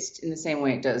exist in the same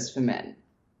way it does for men.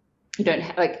 You don't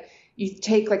you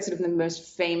take like sort of the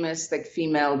most famous like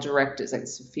female directors like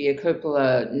Sofia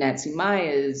Coppola, Nancy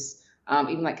Meyers,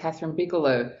 even like Catherine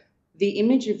Bigelow. The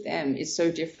image of them is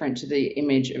so different to the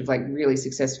image of like really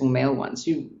successful male ones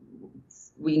who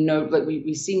we know, like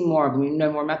we see more of them, we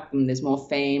know more about them, there's more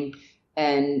fame.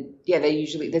 And yeah,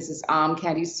 there's this arm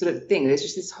candy sort of thing. There's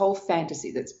just this whole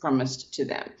fantasy that's promised to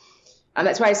them. And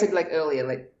that's why I said like earlier,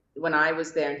 like when I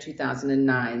was there in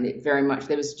 2009,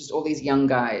 there was just all these young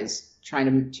guys trying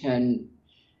to turn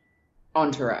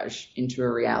Entourage into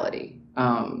a reality.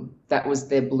 That was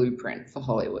their blueprint for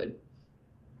Hollywood.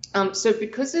 So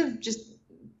because of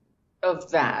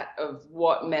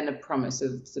what men are promised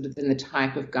of sort of in the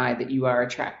type of guy that you are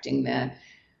attracting there,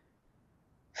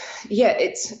 yeah,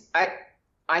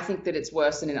 I think that it's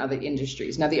worse than in other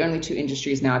industries. Now, the only two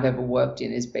industries now I've ever worked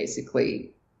in is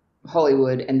basically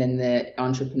Hollywood and then the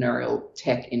entrepreneurial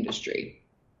tech industry.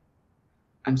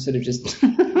 I'm sort of just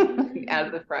out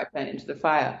of the fry pan into the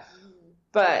fire.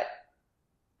 But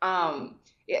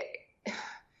yeah,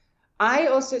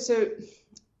 so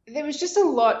there was just a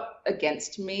lot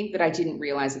against me that I didn't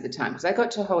realize at the time, because I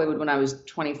got to Hollywood when I was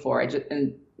 24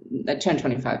 and I turned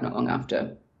 25 not long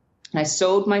after. And I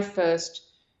sold my first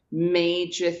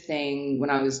major thing when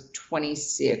I was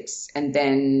 26, and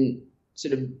then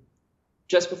sort of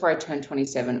just before I turned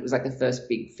 27, it was like the first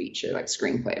big feature, like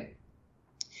screenplay.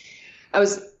 I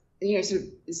was, so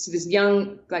this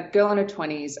young like girl in her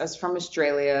 20s. I was from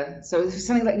Australia, so it was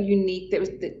something like unique.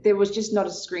 There was just not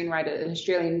an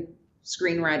Australian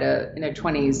screenwriter in her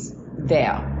 20s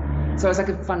there. So it was like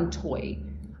a fun toy.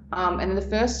 And then the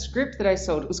first script that I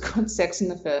sold, it was called Sex on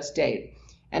the First Date.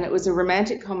 And it was a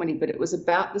romantic comedy, but it was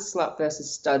about the slut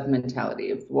versus stud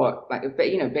mentality of what, like,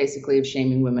 basically of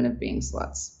shaming women of being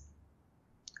sluts.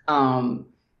 And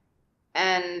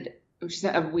which is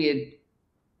a weird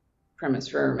premise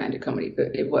for a romantic comedy,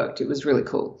 but it worked. It was really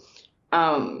cool.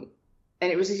 And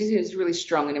it was really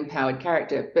strong and empowered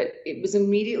character, but it was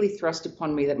immediately thrust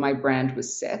upon me that my brand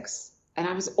was sex. And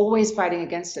I was always fighting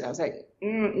against it. I was like,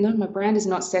 no, my brand is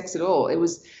not sex at all. That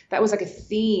was like a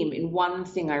theme in one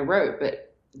thing I wrote, but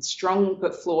strong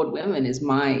but flawed women is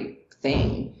my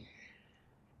thing.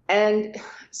 And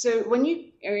so when you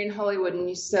are in Hollywood and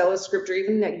you sell a script, or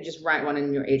even that you just write one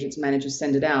and your agent's manager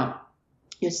send it out,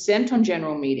 you're sent on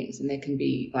general meetings, and there can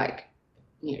be like,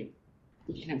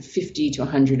 50 to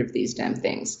 100 of these damn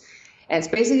things. And it's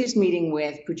basically just meeting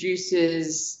with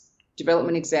producers,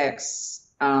 development execs,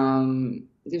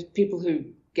 there's people who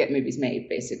get movies made,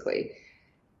 basically.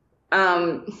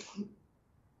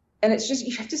 And it's just,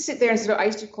 you have to sit there and sort of, I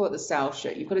used to call it the Sall show.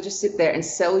 You've got to just sit there and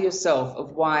sell yourself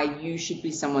of why you should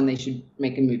be someone they should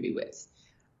make a movie with.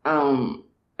 And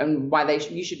why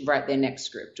you should write their next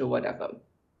script or whatever.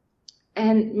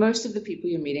 And most of the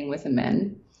people you're meeting with are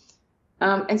men.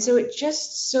 And so it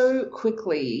just so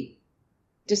quickly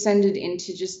descended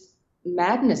into just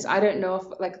madness. I don't know if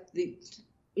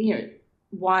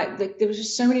why, like, there was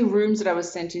just so many rooms that I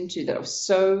was sent into that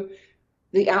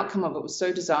the outcome of it was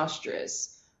so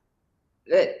disastrous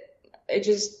that it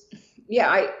just,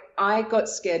 I got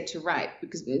scared to write,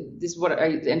 because this is what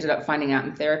I ended up finding out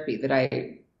in therapy, that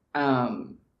I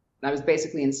was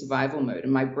basically in survival mode,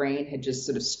 and my brain had just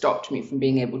sort of stopped me from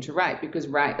being able to write, because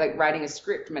writing a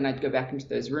script meant I'd go back into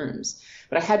those rooms.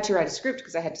 But I had to write a script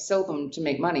because I had to sell them to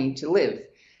make money to live.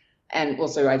 And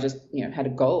also I just, had a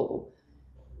goal.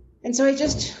 And so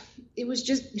it was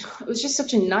just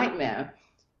such a nightmare.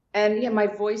 And my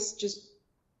voice just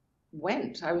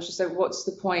went. I was just like, what's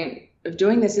the point of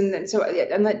doing this? And then so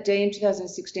on that day in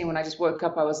 2016, when I just woke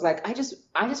up, I was like, I just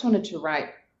wanted to write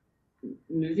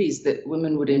movies that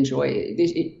women would enjoy.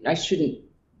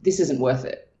 This isn't worth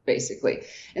it, basically.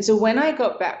 And so when I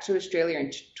got back to Australia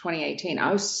in 2018,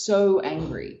 I was so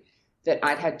angry that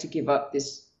I'd had to give up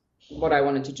what I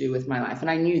wanted to do with my life. And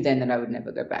I knew then that I would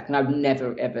never go back, and I'll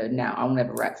never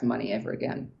write for money ever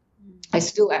again. I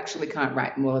still actually can't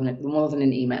write more than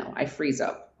an email. I freeze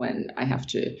up when I have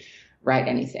to write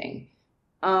anything.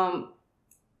 But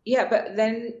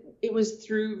then it was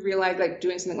through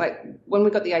doing something like when we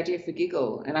got the idea for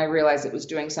Giggle, and I realized it was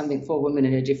doing something for women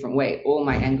in a different way, all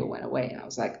my anger went away. And I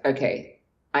was like, okay,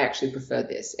 I actually prefer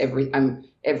this.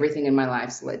 Everything in my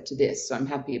life's led to this, so I'm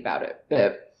happy about it.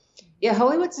 But yeah,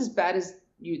 Hollywood's as bad as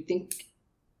you'd think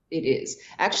it is.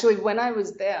 Actually, when I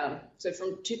was there, so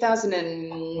from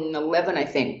 2011, I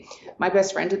think, my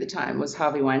best friend at the time was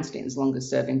Harvey Weinstein's longest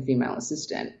serving female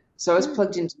assistant. So I was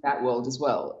plugged into that world as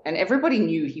well. And everybody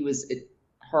knew he was a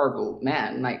horrible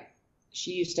man. Like,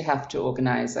 she used to have to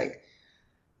organize like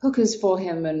hookers for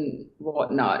him and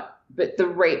whatnot. But the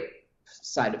rape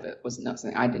side of it was not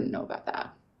something, I didn't know about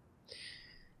that.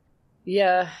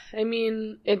 Yeah, I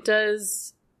mean, it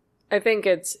does. I think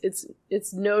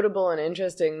it's notable and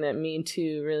interesting that Me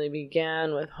Too really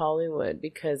began with Hollywood,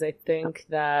 because I think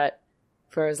that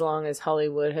for as long as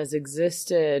Hollywood has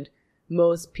existed,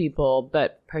 most people,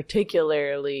 but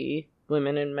particularly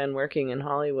women and men working in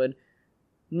Hollywood,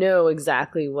 know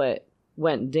exactly what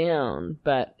went down.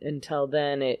 But until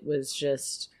then, it was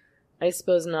just, I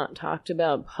suppose, not talked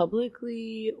about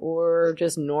publicly or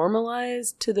just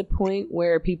normalized to the point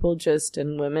where people just,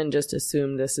 and women just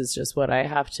assume this is just what I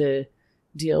have to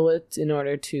deal with in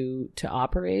order to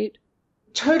operate.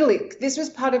 Totally. This was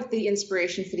part of the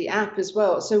inspiration for the app as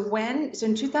well. So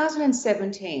in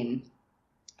 2017,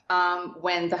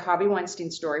 when the Harvey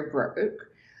Weinstein story broke,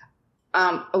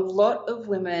 a lot of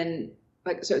women,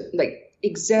 like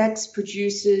execs,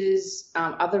 producers,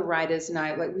 other writers, and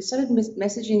I, like, we started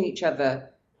messaging each other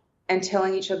and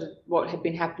telling each other what had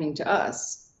been happening to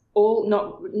us.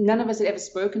 None of us had ever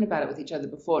spoken about it with each other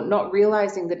before, not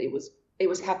realizing that it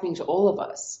was happening to all of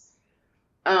us.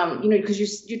 Because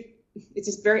it's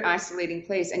this very isolating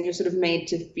place, and you're sort of made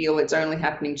to feel it's only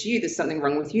happening to you. There's something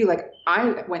wrong with you. Like,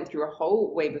 I went through a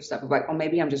whole wave of stuff of like, oh,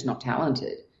 maybe I'm just not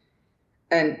talented.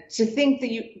 And to think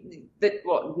that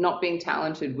not being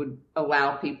talented would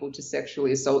allow people to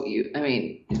sexually assault you, I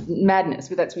mean, madness,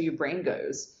 but that's where your brain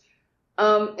goes.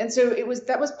 And so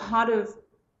that was part of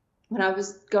when I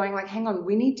was going like, hang on,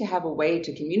 we need to have a way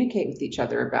to communicate with each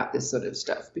other about this sort of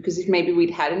stuff. Because if maybe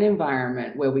we'd had an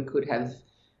environment where we could have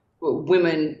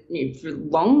women, for a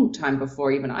long time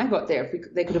before even I got there,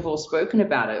 if they could have all spoken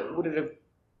about it, would it have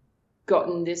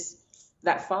gotten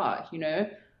that far,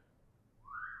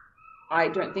 I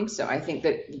don't think so. I think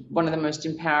that one of the most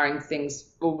empowering things,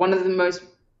 or one of the most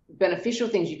beneficial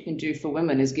things you can do for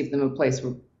women, is give them a place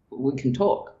where we can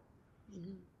talk.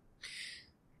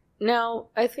 Now,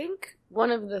 I think one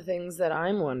of the things that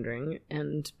I'm wondering,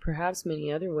 and perhaps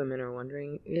many other women are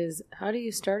wondering, is how do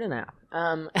you start an app?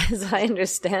 As I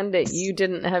understand it, you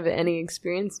didn't have any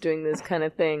experience doing this kind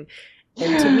of thing.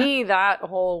 And to me, that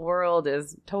whole world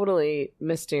is totally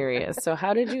mysterious. So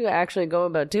how did you actually go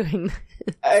about doing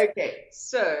this? Okay,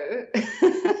 so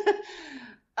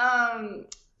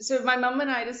so my mum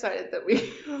and I decided that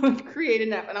we would create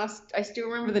an app, and I still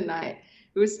remember the night.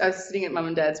 I was sitting at mum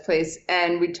and dad's place,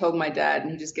 and we told my dad,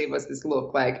 and he just gave us this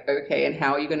look like, okay, and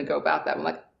how are you going to go about that? I'm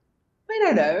like, I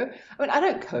don't know. I mean, I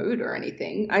don't code or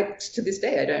anything. To this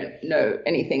day, I don't know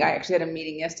anything. I actually had a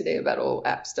meeting yesterday about all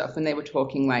app stuff, and they were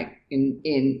talking like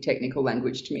in technical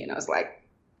language to me, and I was like,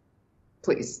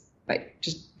 please, like,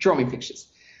 just draw me pictures.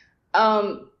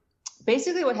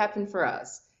 Basically what happened for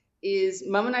us is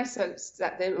mum and I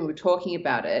sat there and we were talking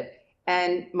about it,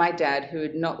 and my dad, who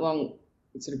had not long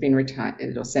sort of been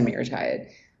retired or semi-retired,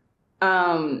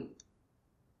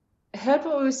 heard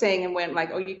what we were saying and went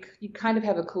like, oh, you kind of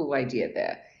have a cool idea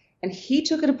there. And he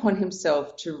took it upon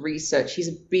himself to research. He's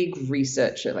a big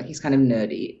researcher, like he's kind of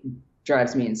nerdy,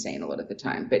 drives me insane a lot of the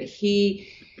time. But he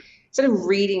started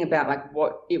reading about like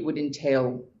what it would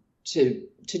entail to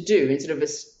do instead of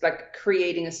like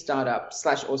creating a startup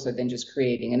 / also then just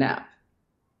creating an app.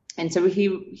 And so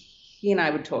he and I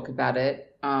would talk about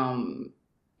it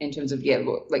in terms of,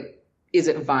 like, is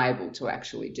it viable to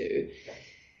actually do?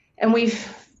 And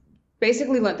we've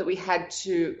basically learned that we had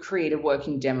to create a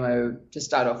working demo to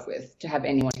start off with to have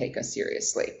anyone take us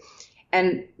seriously.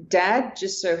 And Dad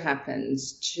just so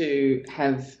happens to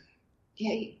have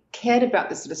he cared about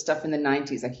this sort of stuff in the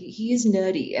 90s. Like he is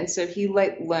nerdy. And so he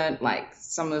learned like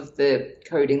some of the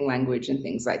coding language and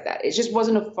things like that. It just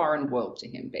wasn't a foreign world to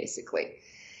him, basically.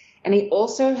 And he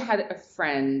also had a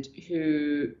friend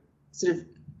who sort of,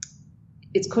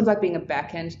 it's called like being a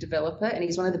back-end developer, and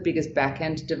he's one of the biggest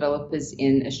back-end developers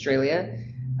in Australia.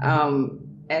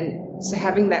 And so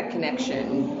having that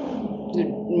connection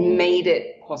made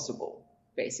it possible,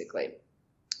 basically.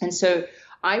 And so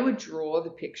I would draw the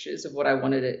pictures of what I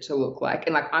wanted it to look like.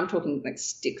 And like, I'm talking like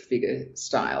stick figure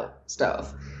style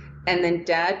stuff. And then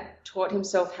Dad taught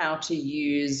himself how to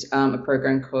use a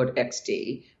program called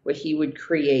XD, where he would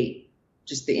create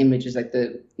just the images, like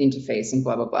the interface and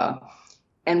blah, blah, blah.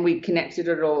 And we connected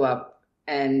it all up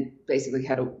and basically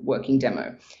had a working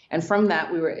demo. And from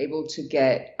that, we were able to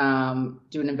get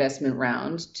do an investment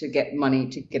round to get money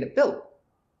to get it built.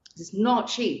 It's not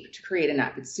cheap to create an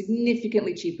app. It's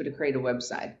significantly cheaper to create a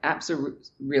website. Apps are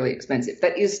really expensive.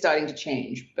 That is starting to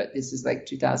change, but this is like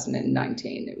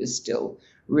 2019. It was still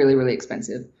really, really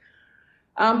expensive.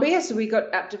 But yeah, so we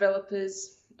got app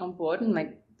developers on board and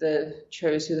like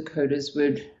chose who the coders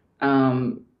would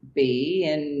be,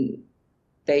 and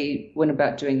they went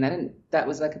about doing that. And that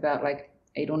was like about like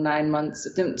 8 or 9 months.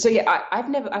 So yeah, I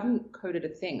haven't coded a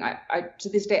thing. I to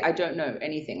this day, I don't know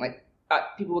anything. Like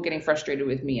people were getting frustrated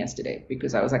with me yesterday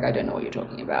because I was like, I don't know what you're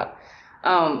talking about.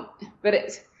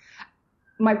 But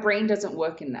my brain doesn't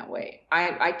work in that way.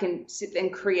 I can sit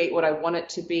and create what I want it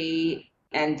to be,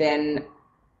 and then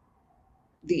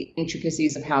the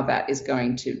intricacies of how that is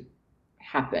going to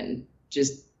happen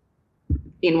just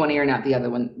in one ear and out the other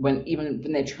even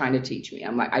when they're trying to teach me.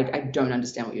 I'm like, I don't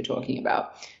understand what you're talking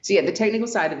about. So yeah, the technical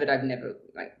side of it I've never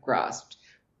grasped.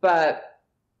 But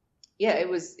yeah,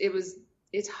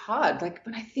 it's hard. Like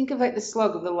when I think of the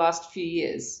slog of the last few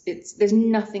years, there's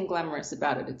nothing glamorous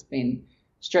about it. It's been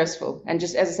stressful and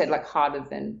just, as I said, harder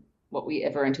than what we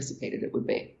ever anticipated it would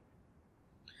be.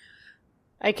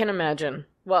 I can imagine.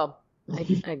 Well,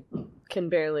 I can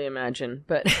barely imagine,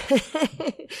 but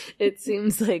it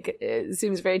seems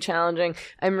very challenging.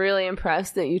 I'm really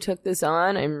impressed that you took this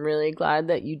on. I'm really glad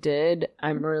that you did.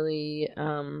 I'm really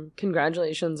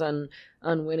congratulations on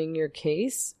winning your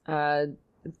case.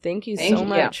 Thank you so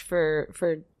much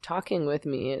for talking with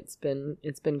me. It's been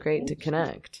great to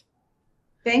connect.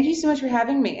 Thank you so much for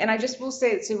having me. And I just will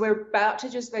say, so we're about to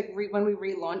just when we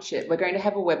relaunch it, we're going to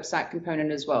have a website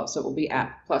component as well. So it will be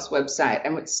app plus website.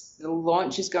 And the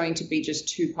launch is going to be just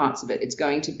two parts of it. It's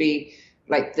going to be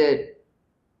the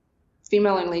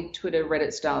female only Twitter,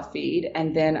 Reddit style feed,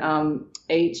 and then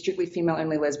a strictly female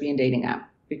only lesbian dating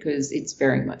app, because it's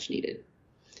very much needed.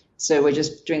 So we're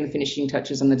just doing the finishing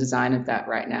touches on the design of that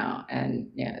right now. And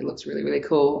yeah, it looks really, really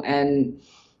cool. And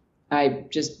I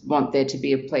just want there to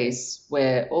be a place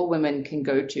where all women can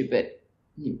go to, but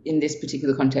in this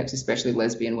particular context, especially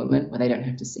lesbian women, where they don't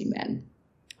have to see men.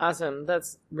 Awesome.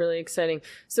 That's really exciting.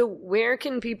 So where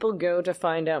can people go to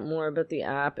find out more about the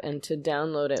app and to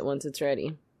download it once it's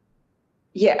ready?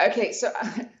 Yeah, okay. So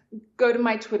go to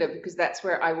my Twitter, because that's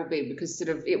where I will be, because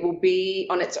it will be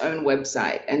on its own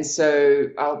website. And so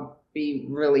I'll be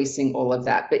releasing all of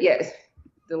that. But yeah,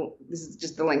 this is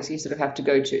just the links you have to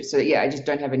go to. So yeah, I just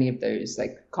don't have any of those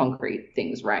concrete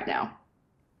things right now.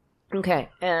 Okay.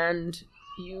 And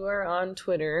you are on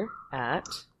Twitter at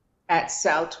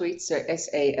Sall Tweets, so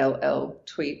SALL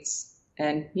Tweets.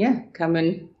 And yeah, come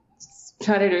and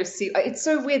try to see. It's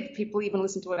so weird people even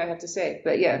listen to what I have to say.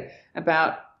 But yeah,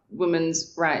 about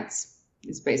women's rights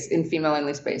is based in female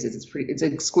only spaces. It's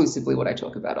exclusively what I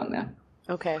talk about on there.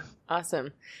 Okay.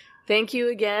 Awesome. Thank you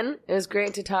again. It was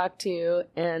great to talk to you,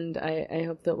 and I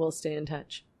hope that we'll stay in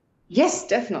touch. Yes,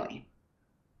 definitely.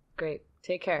 Great.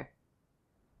 Take care.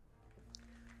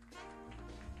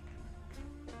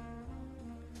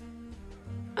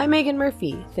 I'm Meghan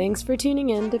Murphy. Thanks for tuning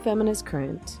in to Feminist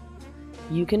Current.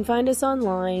 You can find us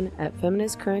online at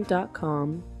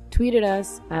feministcurrent.com, tweet at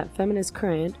us at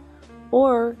feministcurrent,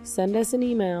 or send us an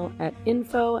email at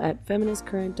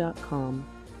info@feministcurrent.com.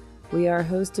 We are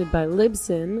hosted by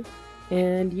Libsyn,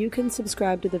 and you can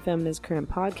subscribe to the Feminist Current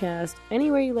podcast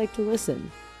anywhere you like to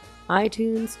listen.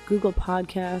 iTunes, Google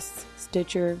Podcasts,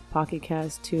 Stitcher, Pocket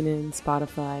Cast, TuneIn,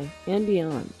 Spotify, and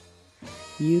beyond.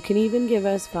 You can even give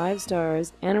us 5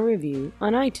 stars and a review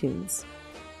on iTunes.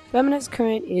 Feminist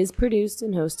Current is produced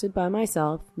and hosted by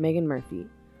myself, Meghan Murphy.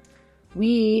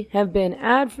 We have been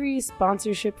ad-free,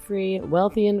 sponsorship-free,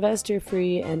 wealthy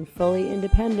investor-free, and fully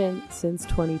independent since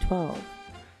 2012.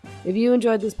 If you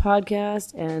enjoyed this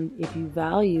podcast, and if you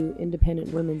value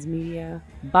independent women's media,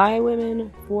 by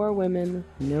women, for women,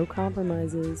 no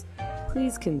compromises,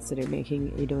 please consider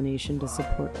making a donation to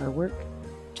support our work.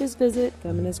 Just visit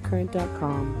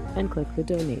feministcurrent.com and click the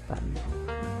donate button.